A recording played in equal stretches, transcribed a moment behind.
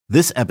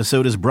This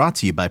episode is brought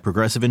to you by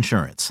Progressive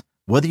Insurance.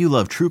 Whether you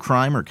love true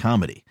crime or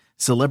comedy,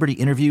 celebrity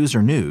interviews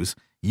or news,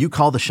 you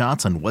call the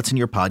shots on what's in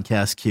your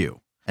podcast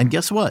queue. And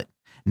guess what?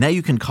 Now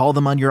you can call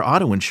them on your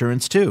auto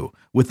insurance too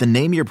with the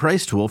Name Your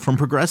Price tool from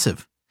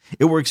Progressive.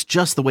 It works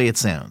just the way it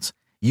sounds.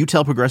 You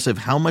tell Progressive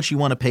how much you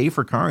want to pay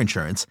for car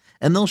insurance,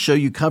 and they'll show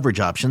you coverage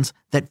options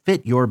that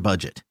fit your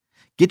budget.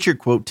 Get your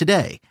quote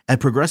today at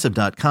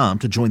Progressive.com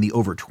to join the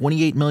over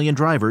 28 million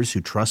drivers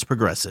who trust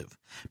Progressive.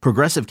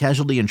 Progressive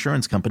Casualty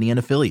Insurance Company and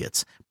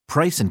Affiliates.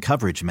 Price and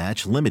coverage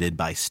match limited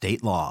by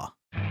state law.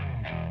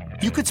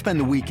 You could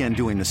spend the weekend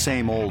doing the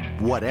same old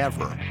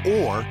whatever,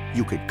 or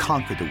you could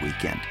conquer the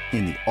weekend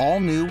in the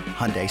all-new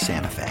Hyundai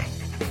Santa Fe.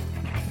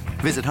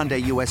 Visit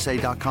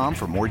HyundaiUSA.com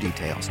for more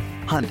details.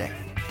 Hyundai,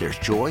 there's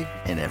joy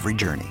in every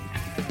journey.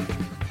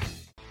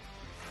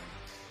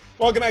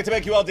 Welcome back to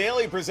BetQL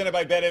Daily, presented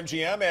by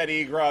BetMGM. Ed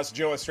Egros,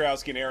 Joe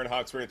Ostrowski, and Aaron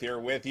Hawksworth here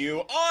with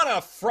you on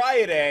a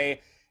Friday.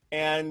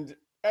 And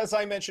as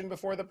I mentioned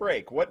before the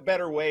break, what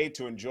better way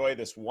to enjoy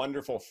this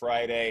wonderful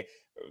Friday?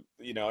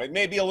 You know, it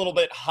may be a little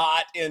bit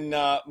hot in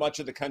much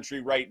of the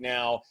country right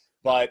now,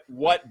 but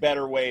what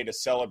better way to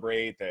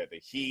celebrate the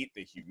heat,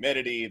 the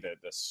humidity, the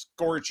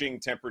scorching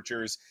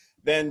temperatures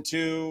than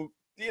to,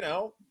 you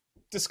know,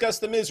 discuss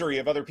the misery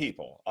of other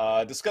people,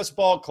 discuss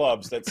ball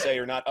clubs that say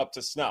are not up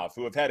to snuff,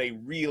 who have had a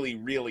really,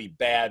 really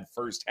bad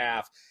first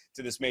half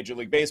to this Major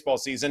League Baseball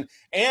season.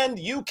 And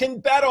you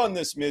can bet on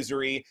this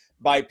misery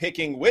by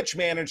picking which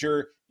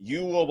manager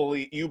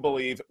you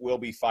believe will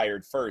be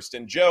fired first.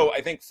 And Joe,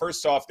 I think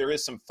first off, there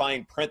is some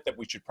fine print that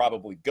we should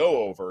probably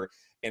go over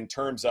in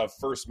terms of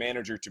first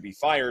manager to be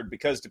fired,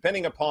 because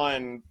depending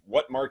upon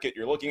what market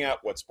you're looking at,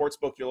 what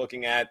sportsbook you're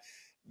looking at,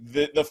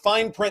 the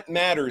fine print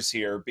matters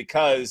here,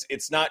 because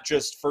it's not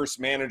just first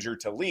manager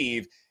to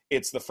leave,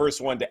 it's the first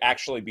one to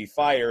actually be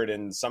fired.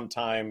 And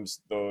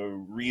sometimes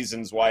the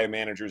reasons why a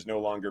manager is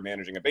no longer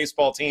managing a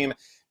baseball team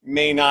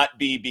may not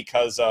be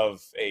because of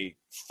a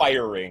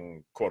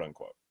firing, quote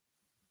unquote.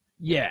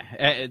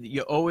 Yeah,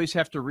 you always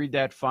have to read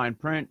that fine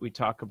print. We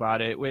talk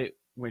about it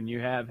when you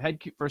have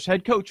first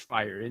head coach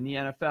fired in the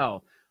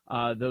NFL,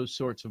 those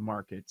sorts of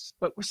markets.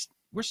 But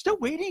we're still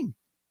waiting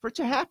for it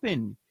to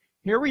happen.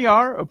 Here we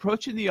are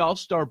approaching the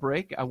All-Star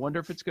break. I wonder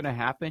if it's going to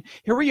happen.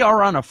 Here we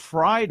are on a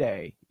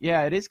Friday.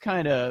 Yeah, it is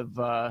kind of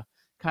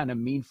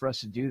mean for us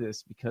to do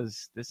this,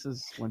 because this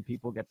is when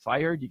people get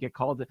fired. You get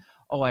called,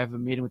 I have a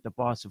meeting with the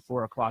boss at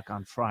 4:00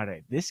 on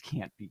Friday. This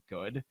can't be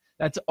good.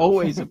 That's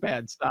always a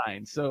bad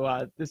sign.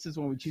 So this is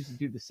when we choose to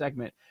do the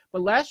segment.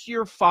 But last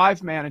year,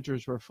 5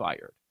 managers were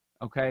fired,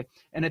 okay?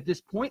 And at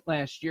this point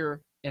last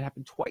year, it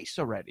happened twice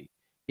already.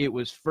 It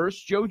was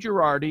first Joe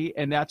Girardi,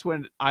 and that's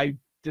when I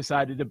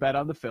decided to bet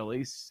on the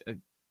Phillies.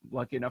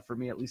 Lucky enough for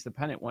me, at least the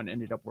pennant one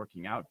ended up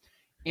working out.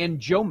 And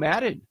Joe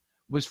Maddon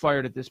was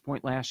fired at this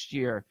point last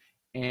year.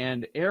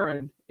 And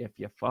Aaron, if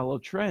you follow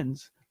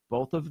trends,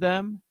 both of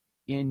them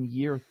in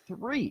year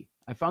 3.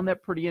 I found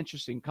that pretty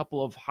interesting. A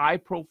couple of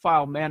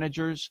high-profile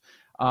managers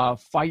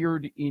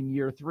fired in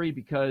year 3,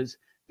 because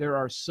there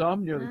are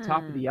some near the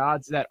top of the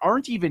odds that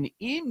aren't even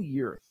in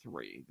year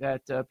 3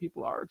 that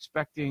people are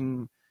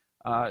expecting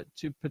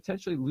to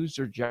potentially lose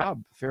their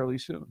job fairly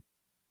soon.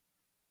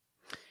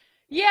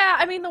 Yeah,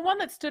 I mean, the one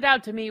that stood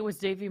out to me was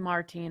Davey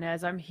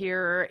Martinez. I'm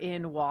here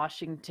in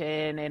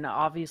Washington, and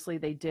obviously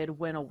they did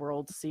win a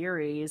World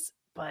Series,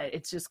 but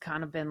it's just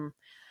kind of been,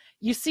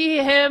 you see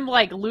him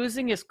like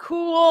losing his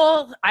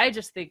cool. I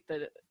just think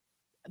that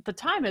the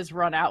time has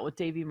run out with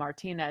Davey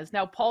Martinez.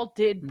 Now, Paul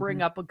did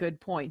bring up a good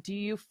point. Do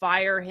you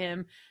fire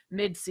him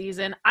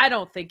mid-season? I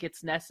don't think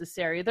it's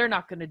necessary. They're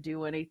not going to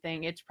do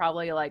anything. It's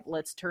probably like,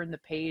 let's turn the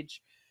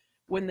page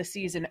when the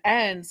season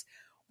ends.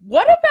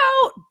 What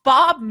about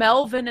Bob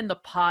Melvin and the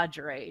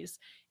Padres?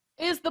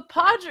 Is the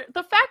fact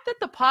that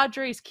the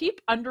Padres keep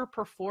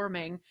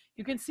underperforming,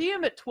 you can see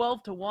him at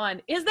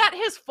 12-1. Is that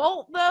his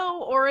fault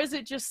though, or is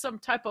it just some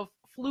type of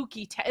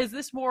fluky? Is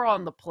this more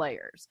on the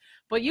players?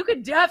 But you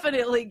could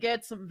definitely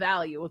get some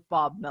value with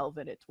Bob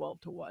Melvin at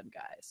 12-1,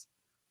 guys.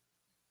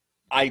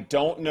 I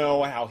don't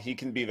know how he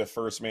can be the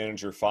first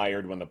manager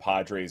fired when the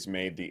Padres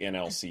made the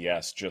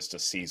NLCS just a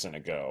season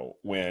ago,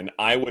 when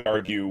I would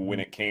argue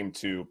when it came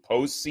to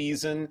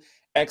postseason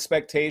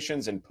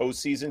expectations and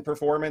postseason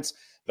performance,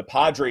 the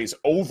Padres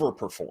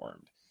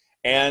overperformed.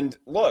 And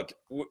look,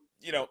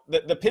 you know,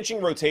 the pitching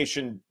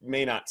rotation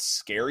may not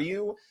scare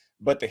you,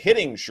 but the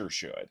hitting sure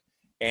should.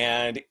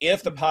 And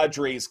if the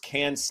Padres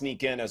can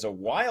sneak in as a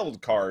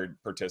wild card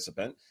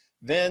participant,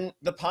 then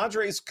the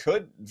Padres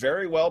could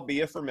very well be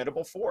a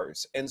formidable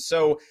force. And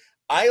so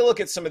I look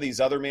at some of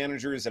these other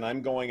managers and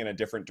I'm going in a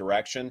different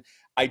direction.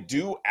 I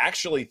do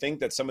actually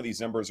think that some of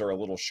these numbers are a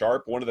little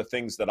sharp. One of the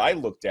things that I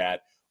looked at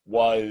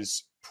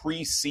was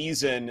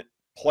preseason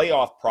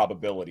playoff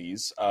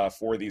probabilities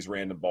for these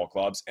random ball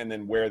clubs and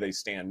then where they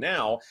stand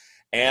now.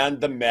 And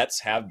the Mets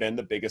have been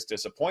the biggest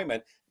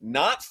disappointment,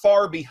 not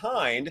far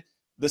behind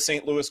the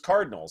St. Louis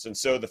Cardinals. And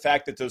so the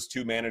fact that those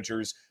two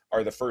managers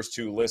are the first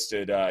two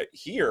listed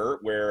here,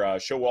 where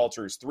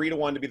Showalter is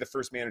 3-1 to be the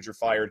first manager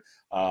fired,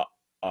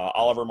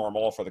 Oliver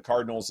Marmol for the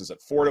Cardinals is at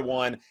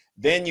 4-1.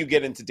 Then you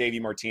get into Davey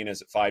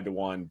Martinez at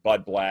 5-1,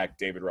 Bud Black,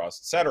 David Ross,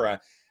 etc.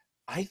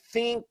 I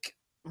think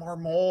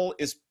Marmol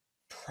is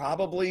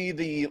probably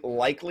the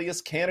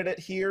likeliest candidate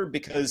here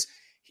because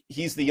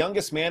he's the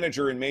youngest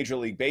manager in Major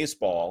League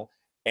Baseball,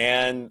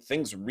 and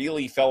things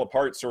really fell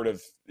apart sort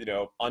of,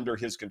 under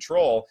his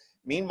control.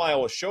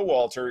 Meanwhile, with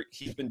Showalter,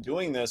 he's been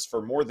doing this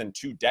for more than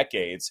 2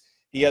 decades.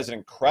 He has an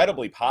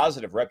incredibly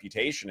positive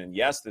reputation. And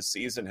yes, this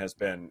season has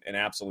been an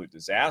absolute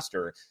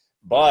disaster.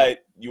 But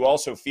you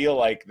also feel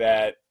like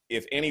that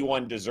if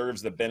anyone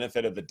deserves the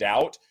benefit of the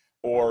doubt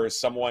or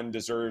someone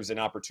deserves an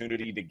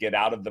opportunity to get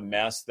out of the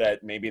mess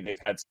that maybe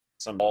they've had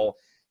some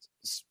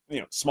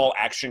small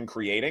action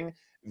creating,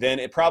 then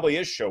it probably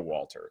is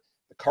Showalter.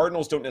 The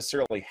Cardinals don't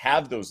necessarily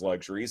have those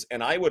luxuries.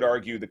 And I would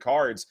argue the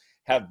Cards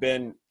have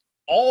been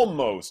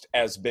almost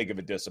as big of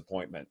a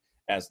disappointment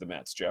as the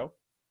Mets, Joe.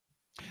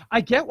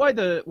 I get why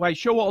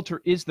Showalter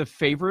is the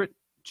favorite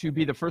to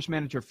be the first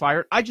manager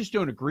fired. I just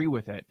don't agree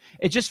with it.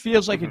 It just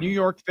feels like a New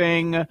York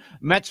thing.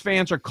 Mets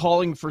fans are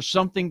calling for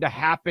something to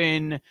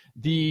happen.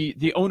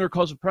 The owner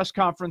calls a press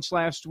conference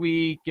last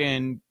week,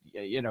 and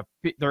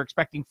they're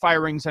expecting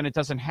firings, and it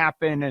doesn't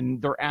happen, and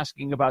they're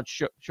asking about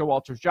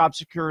Showalter's job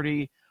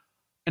security.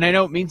 And I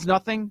know it means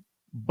nothing,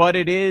 but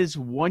it is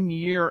 1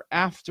 year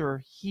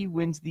after he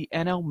wins the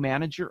NL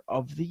Manager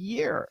of the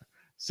Year.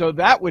 So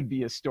that would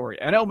be a story.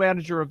 NL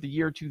Manager of the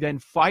Year to then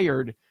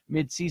fired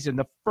midseason.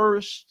 The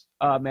first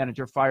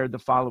manager fired the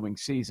following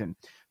season.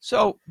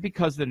 So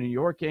because the New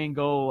York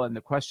angle and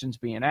the questions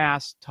being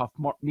asked, tough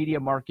media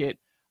market,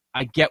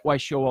 I get why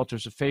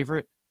Showalter's a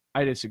favorite.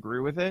 I disagree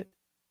with it.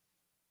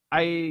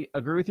 I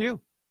agree with you.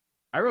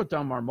 I wrote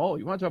down Marmol.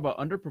 You want to talk about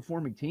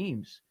underperforming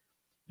teams?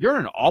 You're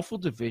in an awful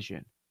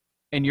division,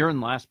 and you're in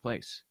last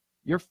place.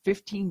 You're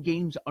 15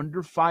 games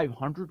under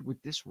 500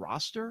 with this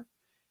roster.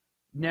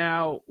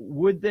 Now,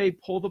 would they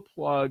pull the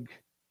plug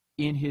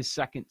in his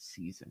second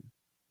season?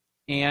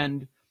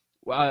 And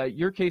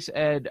your case,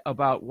 Ed,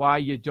 about why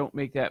you don't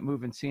make that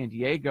move in San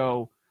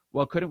Diego,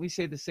 well, couldn't we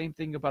say the same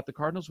thing about the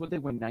Cardinals? Would they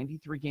win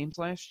 93 games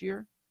last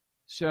year?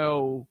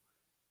 So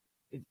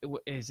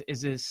is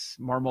this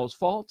Marmol's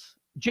fault?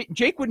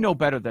 Jake would know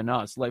better than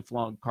us,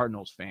 lifelong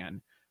Cardinals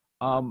fan.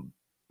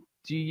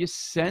 Do you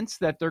sense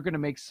that they're going to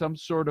make some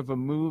sort of a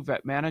move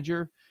at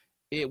manager?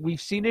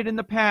 We've seen it in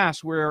the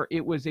past where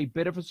it was a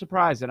bit of a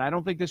surprise, and I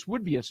don't think this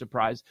would be a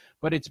surprise,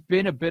 but it's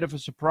been a bit of a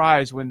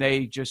surprise when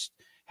they just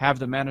have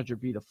the manager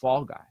be the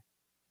fall guy.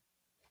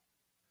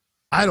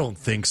 I don't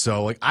think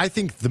so. I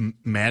think the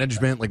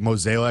management,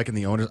 Mozeliak and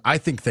the owners, I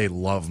think they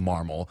love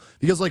Marmol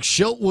because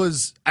Schilt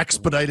was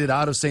expedited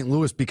out of St.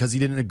 Louis because he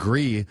didn't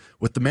agree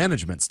with the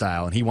management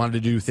style and he wanted to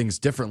do things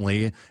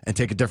differently and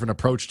take a different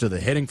approach to the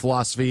hitting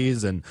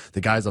philosophies and the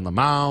guys on the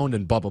mound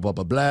and blah, blah, blah,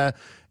 blah, blah.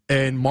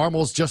 And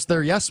Marmol's just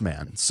their yes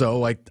man.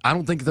 So, I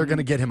don't think they're going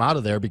to get him out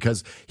of there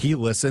because he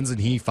listens and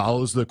he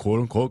follows the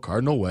quote-unquote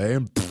Cardinal way.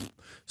 And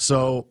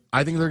so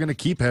I think they're going to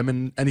keep him,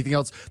 and anything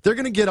else, they're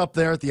going to get up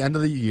there at the end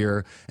of the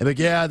year and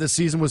this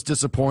season was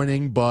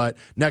disappointing, but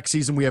next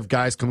season we have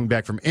guys coming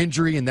back from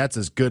injury, and that's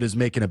as good as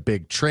making a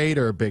big trade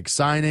or a big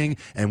signing,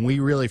 and we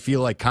really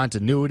feel like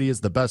continuity is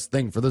the best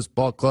thing for this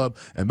ball club,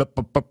 and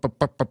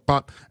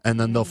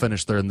then they'll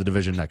finish third in the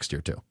division next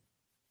year too.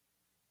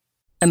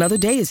 Another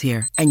day is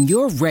here, and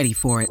you're ready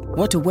for it.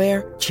 What to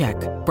wear? Check.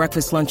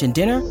 Breakfast, lunch, and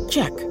dinner?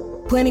 Check.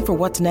 Planning for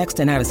what's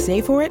next and how to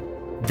save for it?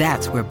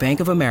 That's where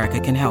Bank of America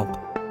can help.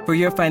 For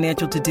your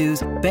financial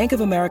to-dos, Bank of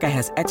America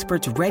has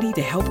experts ready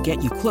to help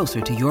get you closer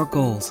to your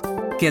goals.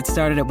 Get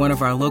started at one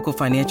of our local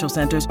financial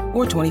centers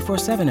or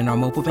 24/7 in our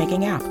mobile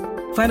banking app.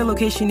 Find a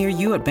location near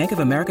you at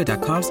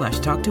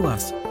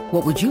bankofamerica.com/talktous.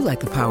 What would you like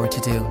the power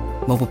to do?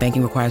 Mobile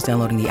banking requires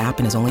downloading the app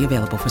and is only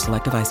available for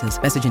select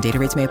devices. Message and data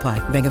rates may apply.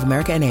 Bank of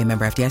America N.A.,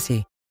 member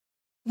FDIC.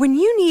 When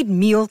you need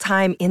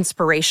mealtime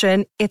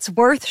inspiration, it's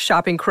worth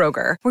shopping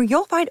Kroger, where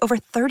you'll find over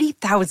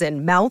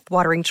 30,000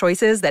 mouth-watering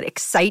choices that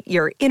excite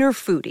your inner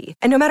foodie.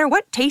 And no matter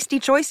what tasty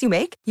choice you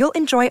make, you'll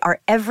enjoy our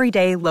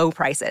everyday low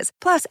prices,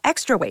 plus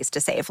extra ways to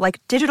save,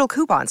 like digital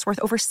coupons worth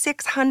over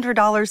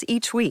 $600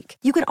 each week.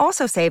 You can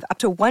also save up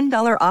to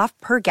 $1 off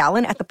per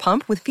gallon at the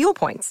pump with fuel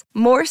points.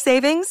 More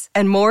savings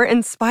and more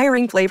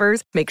inspiring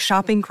flavors make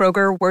shopping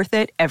Kroger worth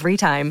it every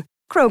time.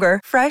 Kroger,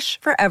 fresh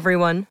for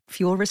everyone.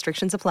 Fuel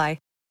restrictions apply.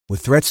 With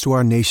threats to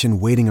our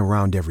nation waiting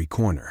around every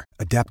corner,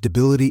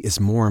 adaptability is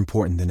more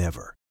important than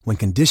ever. When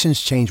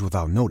conditions change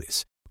without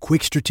notice,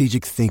 quick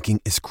strategic thinking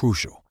is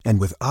crucial.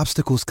 And with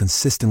obstacles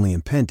consistently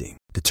impending,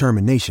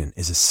 determination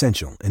is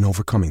essential in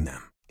overcoming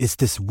them. It's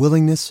this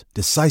willingness,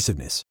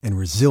 decisiveness, and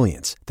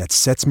resilience that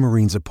sets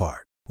Marines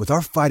apart. With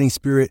our fighting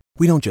spirit,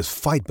 we don't just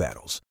fight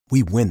battles,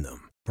 we win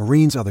them.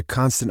 Marines are the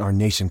constant our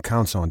nation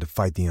counts on to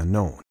fight the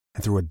unknown.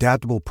 And through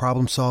adaptable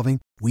problem solving,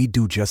 we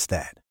do just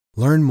that.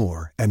 Learn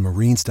more at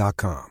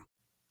marines.com.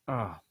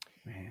 Oh,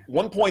 man.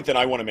 One point that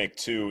I want to make,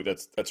 too,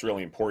 that's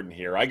really important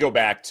here. I go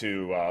back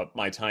to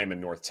my time in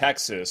North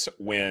Texas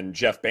when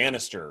Jeff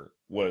Bannister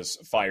was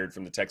fired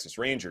from the Texas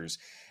Rangers.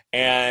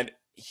 And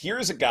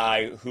here's a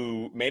guy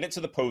who made it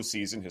to the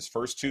postseason his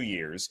first 2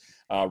 years.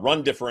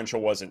 Run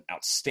differential wasn't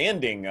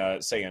outstanding,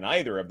 say, in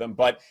either of them,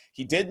 but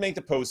he did make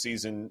the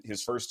postseason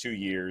his first 2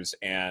 years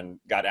and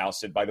got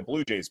ousted by the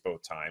Blue Jays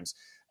both times.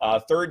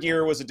 Third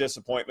year was a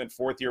disappointment.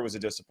 Fourth year was a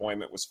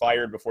disappointment, was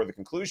fired before the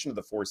conclusion of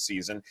the fourth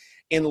season,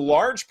 in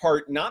large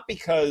part not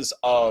because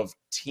of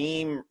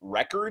team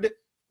record,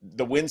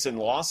 the wins and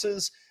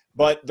losses,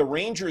 but the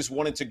Rangers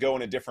wanted to go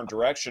in a different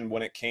direction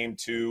when it came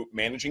to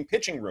managing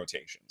pitching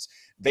rotations.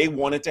 They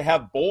wanted to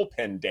have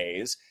bullpen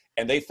days,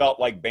 and they felt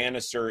like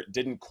Bannister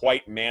didn't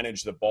quite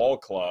manage the ball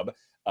club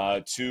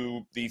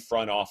to the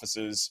front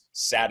office's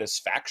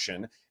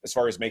satisfaction as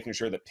far as making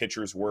sure that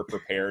pitchers were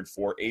prepared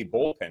for a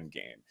bullpen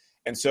game.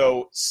 And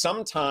so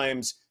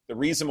sometimes the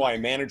reason why a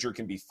manager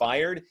can be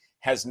fired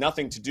has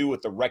nothing to do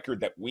with the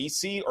record that we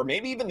see, or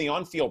maybe even the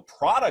on-field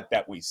product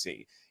that we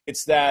see.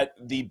 It's that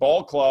the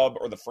ball club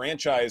or the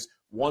franchise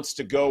wants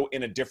to go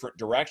in a different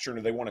direction,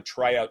 or they want to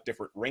try out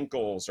different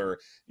wrinkles or,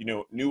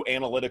 new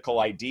analytical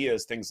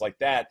ideas, things like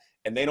that.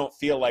 And they don't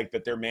feel like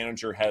that their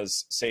manager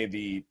has, say,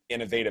 the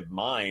innovative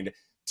mind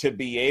to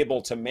be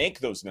able to make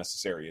those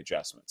necessary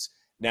adjustments.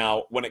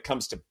 Now, when it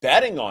comes to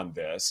betting on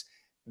this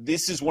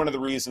is one of the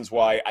reasons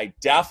why I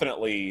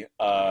definitely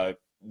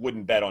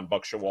wouldn't bet on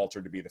Buck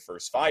Showalter to be the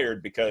first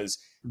fired, because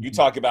you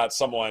talk about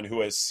someone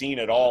who has seen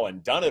it all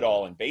and done it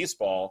all in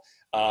baseball,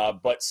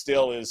 but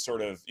still is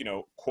sort of,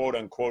 quote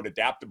unquote,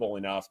 adaptable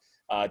enough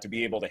to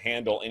be able to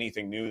handle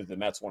anything new that the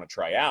Mets want to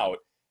try out.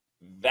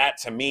 That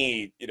to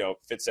me,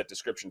 fits that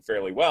description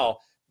fairly well.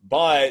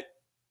 But,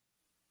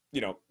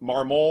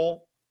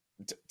 Marmol,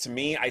 to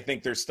me, I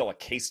think there's still a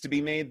case to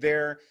be made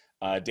there.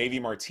 Davey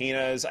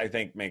Martinez, I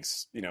think,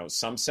 makes,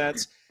 some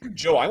sense.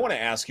 Joe, I want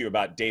to ask you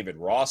about David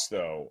Ross,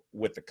 though,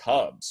 with the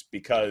Cubs,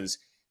 because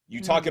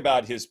you talk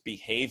about his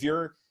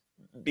behavior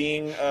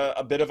being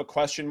a bit of a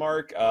question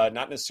mark,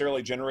 not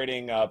necessarily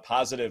generating a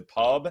positive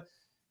pub.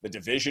 The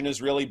division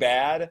is really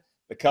bad.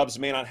 The Cubs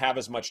may not have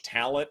as much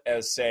talent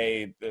as,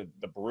 say,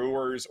 the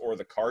Brewers or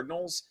the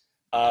Cardinals,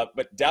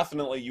 but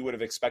definitely you would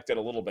have expected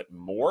a little bit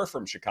more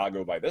from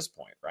Chicago by this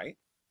point, right?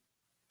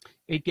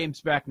 8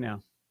 games back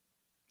now.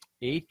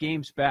 8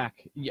 games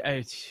back.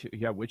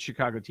 Yeah, which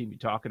Chicago team you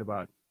talking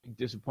about?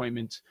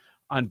 Disappointments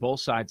on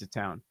both sides of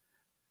town.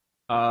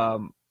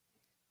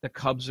 The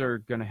Cubs are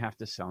going to have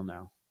to sell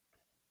now.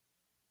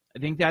 I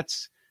think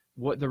that's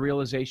what the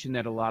realization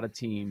that a lot of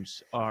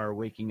teams are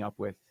waking up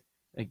with.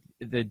 Like,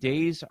 the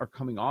days are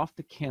coming off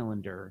the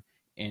calendar,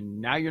 and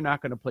now you're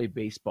not going to play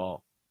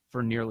baseball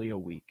for nearly a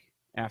week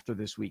after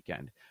this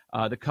weekend.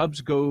 The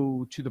Cubs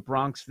go to the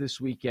Bronx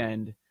this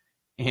weekend,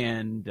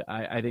 and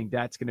I think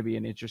that's going to be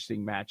an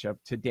interesting matchup.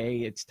 Today,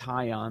 it's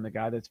Tyon, the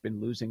guy that's been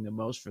losing the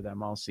most for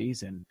them all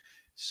season.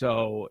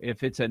 So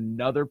if it's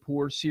another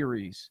poor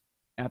series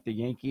at the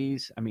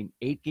Yankees,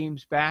 8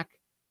 games back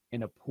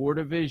in a poor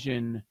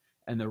division,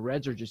 and the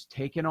Reds are just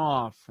taking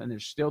off, and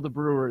there's still the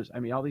Brewers.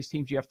 All these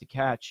teams you have to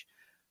catch.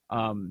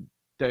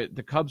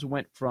 The Cubs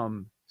went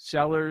from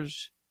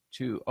sellers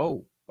to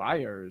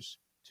buyers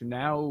to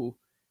now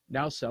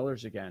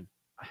sellers again.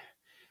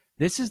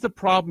 This is the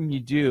problem you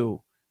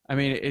do.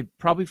 It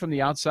probably from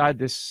the outside,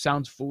 this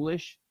sounds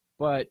foolish,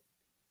 but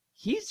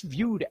he's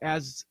viewed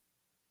as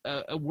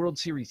a World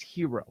Series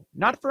hero,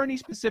 not for any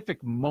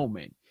specific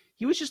moment.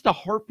 He was just a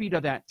heartbeat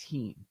of that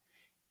team.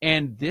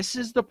 And this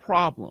is the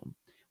problem.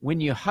 When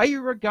you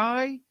hire a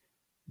guy,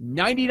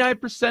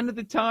 99% of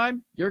the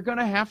time, you're going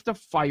to have to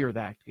fire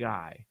that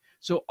guy.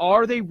 So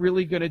are they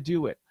really going to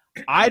do it?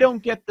 I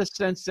don't get the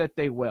sense that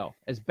they will.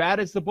 As bad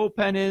as the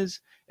bullpen is,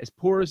 as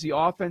poor as the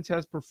offense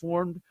has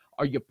performed,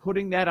 are you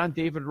putting that on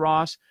David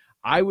Ross?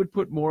 I would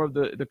put more of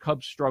the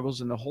Cubs'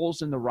 struggles and the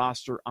holes in the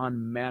roster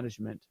on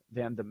management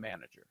than the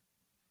manager.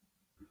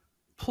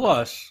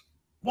 Plus,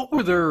 what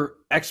were their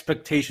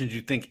expectations,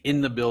 you think,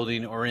 in the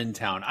building or in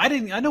town? I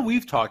know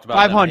we've talked about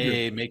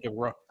 500. Make it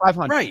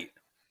 500.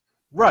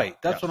 Right.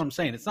 That's what I'm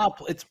saying. It's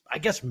I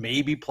guess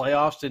maybe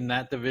playoffs in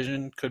that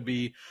division could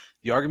be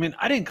the argument.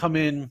 I didn't come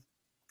in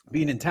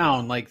being in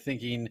town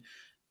thinking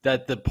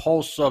that the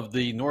pulse of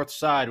the north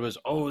side was,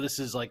 this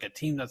is like a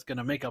team that's going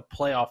to make a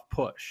playoff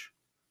push.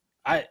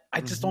 I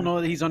just don't know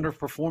that he's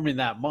underperforming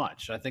that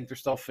much. I think they're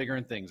still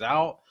figuring things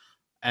out.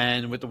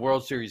 And with the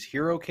World Series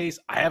hero case,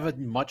 I have a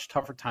much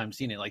tougher time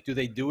seeing it. Do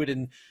they do it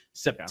in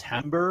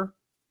September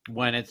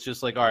when it's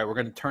just all right, we're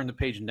going to turn the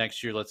page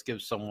next year. Let's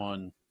give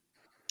someone,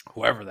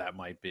 whoever that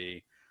might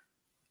be.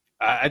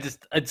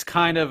 It's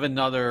kind of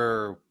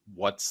another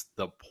what's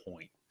the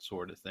point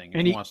sort of thing.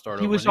 And you want to start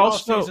he over was the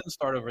also offseason,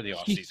 start over the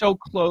offseason. He's so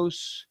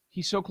close.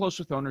 He's so close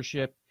with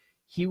ownership.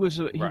 He was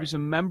a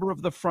member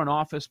of the front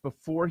office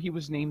before he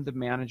was named the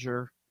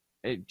manager.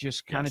 It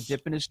just kind of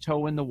dipping his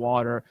toe in the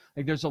water.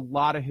 There's a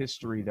lot of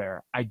history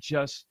there. I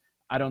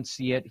don't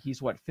see it.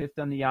 He's 5th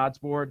on the odds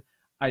board.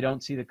 I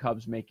don't see the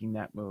Cubs making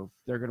that move.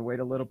 They're going to wait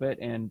a little bit.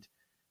 And,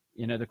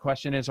 the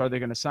question is, are they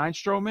going to sign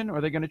Stroman or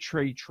are they going to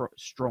trade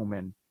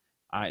Stroman?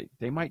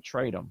 They might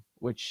trade him,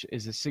 which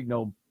is a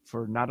signal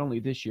for not only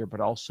this year,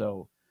 but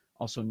also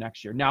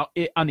next year. Now,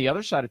 on the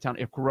other side of town,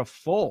 if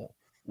Grifol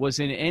was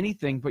in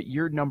anything but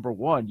year number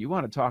one. You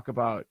want to talk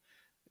about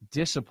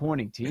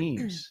disappointing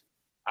teams.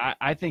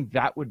 I think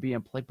that would be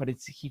in play, but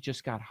he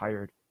just got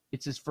hired.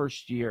 It's his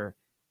first year.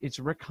 It's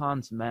Rick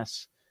Hahn's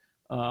mess.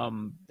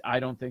 I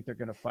don't think they're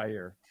going to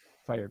fire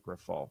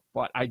Grifol,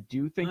 but I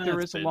do think there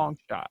is a long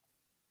shot.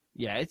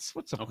 Yeah,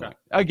 what's the point?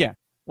 Again,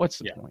 what's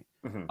the point?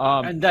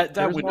 Mm-hmm. And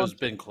that window's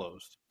been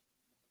closed.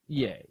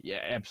 Yeah,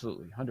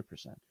 absolutely,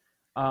 100%.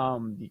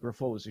 The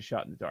Grifol was a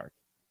shot in the dark.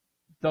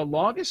 The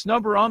longest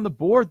number on the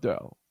board,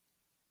 though,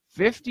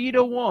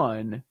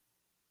 50-1.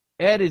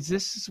 Ed, is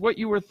this what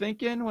you were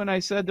thinking when I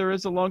said there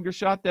is a longer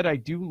shot that I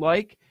do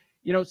like?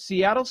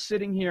 Seattle's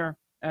sitting here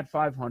at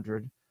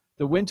 500.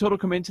 The win total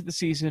coming into the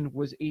season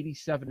was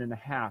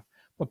 87.5.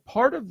 But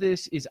part of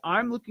this is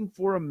I'm looking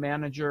for a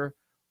manager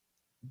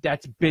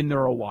that's been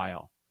there a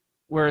while,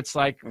 where it's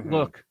like,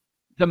 look,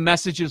 the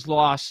message is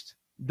lost.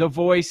 The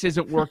voice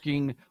isn't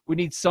working. We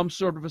need some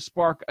sort of a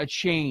spark, a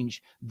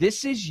change.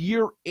 This is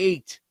year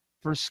 8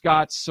 for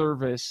Scott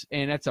Service,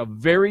 and that's a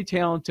very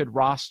talented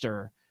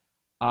roster.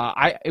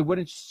 It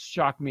wouldn't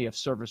shock me if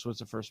Service was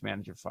the first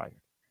manager fired.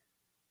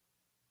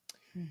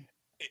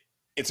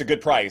 It's a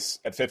good price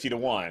at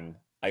 50-1.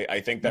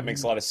 I think that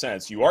makes a lot of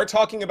sense. You are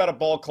talking about a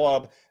ball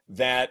club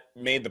that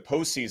made the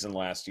postseason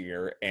last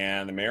year,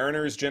 and the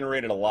Mariners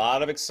generated a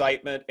lot of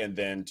excitement. And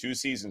then 2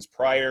 seasons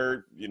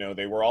prior,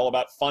 they were all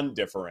about fun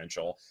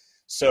differential.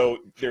 So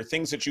there are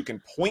things that you can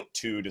point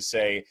to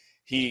say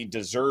he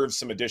deserves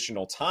some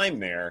additional time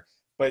there,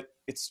 but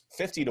it's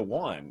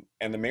 50-1,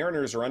 and the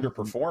Mariners are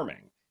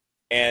underperforming.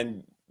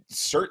 And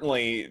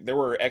certainly there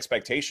were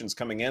expectations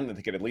coming in that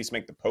they could at least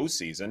make the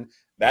postseason.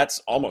 That's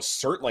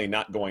almost certainly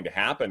not going to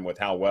happen with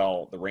how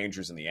well the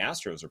Rangers and the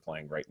Astros are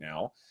playing right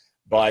now.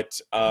 But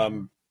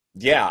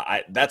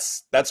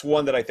that's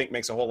one that I think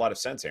makes a whole lot of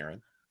sense,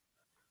 Aaron.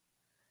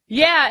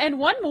 Yeah, and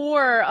one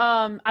more.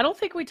 I don't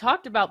think we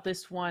talked about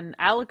this one.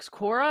 Alex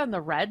Cora and the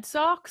Red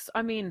Sox.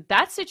 I mean,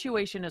 that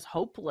situation is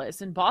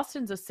hopeless. And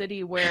Boston's a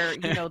city where,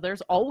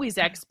 there's always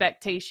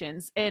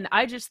expectations. And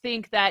I just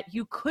think that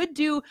you could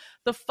do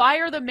the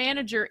fire the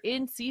manager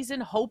in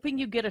season, hoping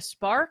you get a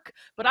spark.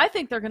 But I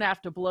think they're going to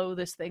have to blow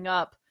this thing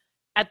up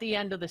at the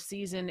end of the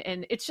season,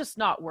 and it's just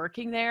not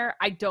working there.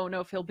 I don't know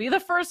if he'll be the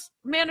first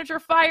manager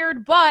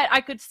fired, but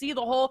I could see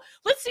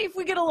let's see if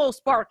we get a little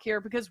spark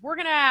here, because we're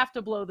going to have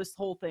to blow this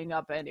whole thing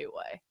up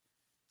anyway.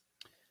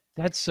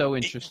 That's so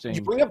interesting.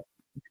 You bring up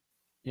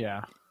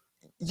an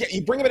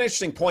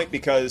interesting point,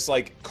 because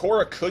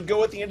Cora could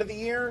go at the end of the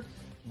year,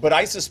 but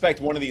I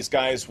suspect one of these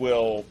guys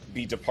will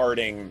be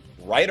departing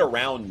right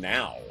around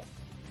now,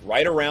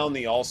 right around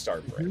the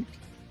All-Star break.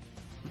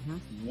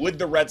 Would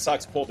the Red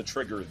Sox pull the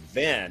trigger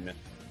then,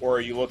 or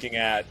are you looking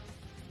at,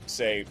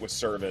 say, with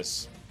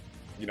Service,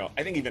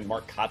 I think even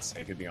Mark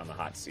Kotsay could be on the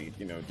hot seat,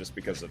 just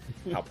because of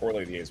how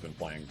poorly the A's been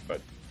playing,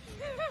 but,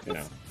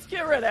 Let's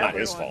get rid of not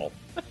everyone. his fault.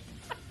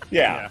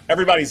 Yeah,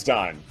 everybody's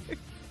done.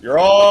 You're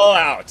all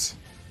out.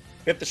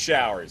 Hit the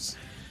showers.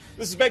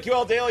 This is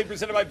BetQL Daily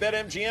presented by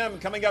BetMGM.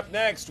 Coming up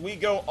next, we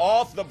go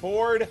off the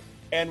board,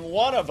 and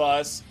one of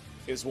us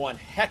is one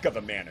heck of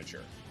a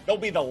manager. They'll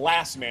be the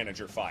last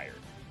manager fired,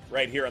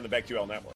 right here on the BetQL Network.